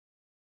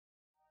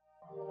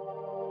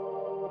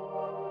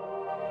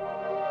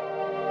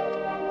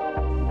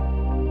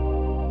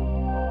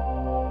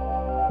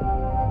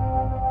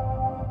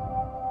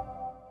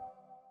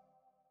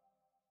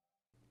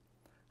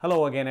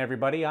Hello again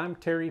everybody, I'm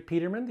Terry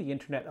Peterman, the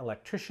Internet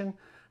Electrician,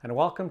 and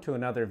welcome to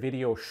another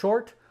video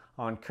short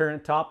on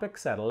current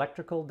topics at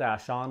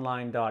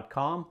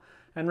electrical-online.com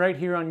and right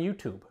here on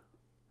YouTube.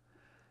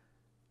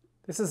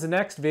 This is the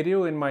next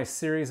video in my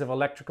series of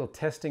electrical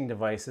testing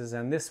devices,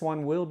 and this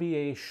one will be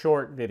a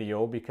short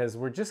video because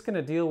we're just going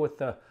to deal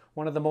with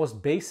one of the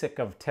most basic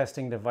of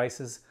testing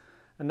devices,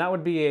 and that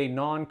would be a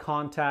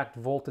non-contact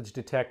voltage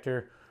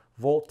detector,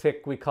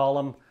 volt-tick we call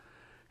them.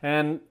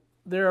 And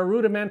they're a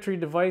rudimentary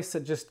device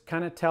that just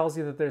kind of tells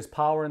you that there's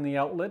power in the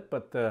outlet,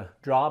 but the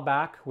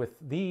drawback with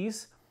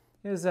these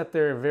is that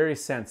they're very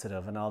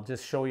sensitive, and I'll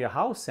just show you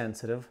how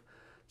sensitive.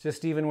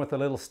 Just even with a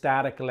little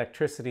static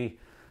electricity,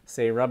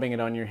 say rubbing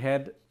it on your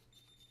head,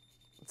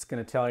 it's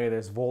going to tell you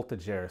there's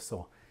voltage there.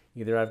 So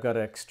either I've got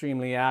an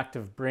extremely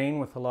active brain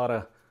with a lot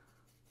of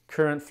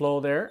current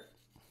flow there,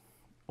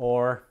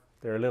 or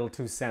they're a little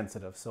too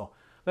sensitive. So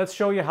let's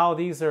show you how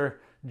these are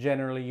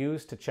generally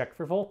used to check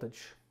for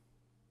voltage.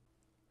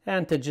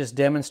 And to just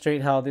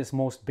demonstrate how this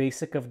most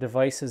basic of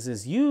devices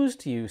is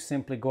used, you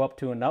simply go up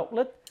to an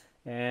outlet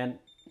and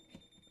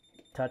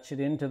touch it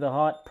into the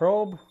hot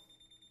probe.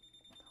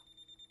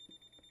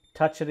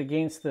 Touch it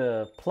against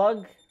the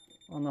plug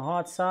on the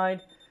hot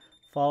side.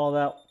 Follow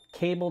that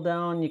cable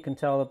down. You can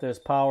tell that there's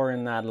power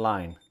in that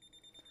line.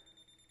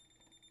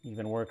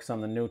 Even works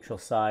on the neutral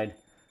side.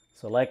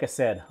 So like I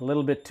said, a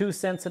little bit too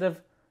sensitive,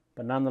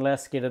 but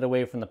nonetheless get it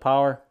away from the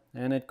power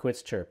and it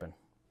quits chirping.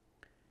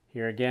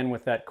 Here again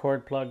with that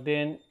cord plugged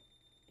in,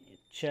 you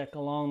check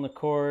along the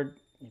cord,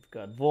 you've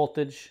got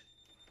voltage,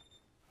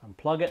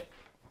 unplug it,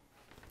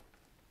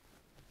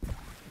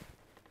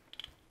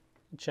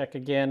 check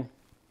again,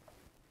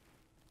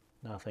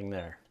 nothing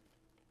there.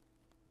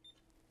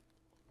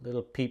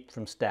 Little peep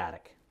from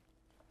static.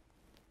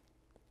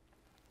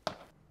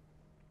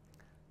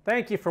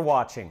 Thank you for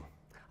watching.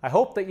 I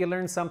hope that you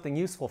learned something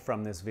useful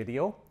from this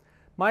video.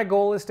 My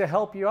goal is to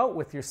help you out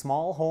with your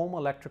small home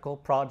electrical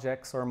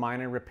projects or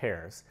minor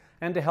repairs,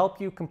 and to help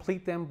you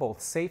complete them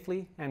both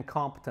safely and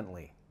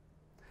competently.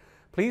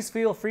 Please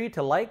feel free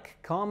to like,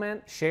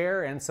 comment,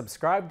 share, and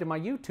subscribe to my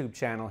YouTube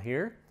channel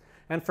here.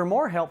 And for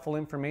more helpful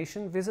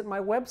information, visit my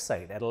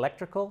website at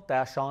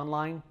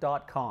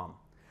electrical-online.com.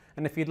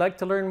 And if you'd like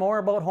to learn more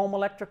about home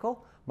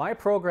electrical, my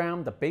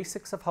program, The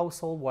Basics of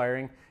Household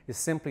Wiring, is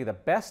simply the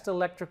best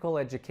electrical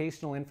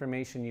educational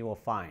information you will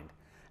find.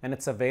 And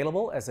it's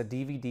available as a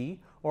DVD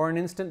or an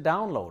instant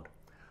download.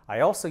 I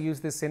also use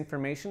this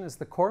information as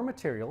the core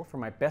material for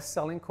my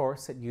best-selling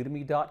course at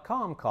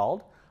udemy.com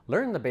called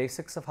Learn the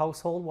Basics of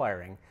Household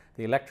Wiring,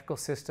 the Electrical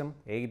System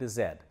A to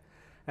Z.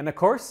 And of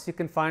course, you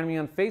can find me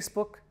on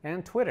Facebook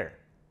and Twitter.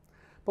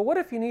 But what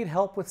if you need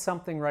help with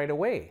something right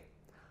away?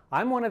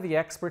 I'm one of the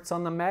experts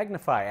on the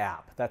Magnify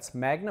app. That's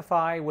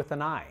Magnify with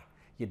an I.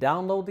 You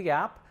download the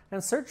app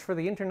and search for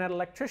the Internet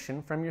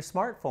Electrician from your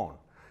smartphone.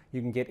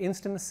 You can get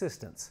instant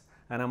assistance.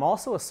 And I'm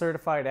also a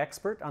certified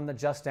expert on the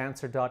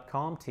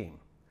JustAnswer.com team.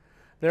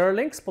 There are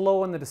links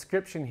below in the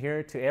description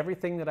here to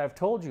everything that I've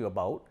told you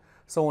about.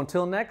 So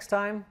until next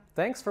time,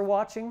 thanks for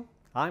watching.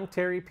 I'm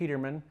Terry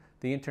Peterman,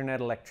 the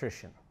Internet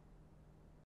Electrician.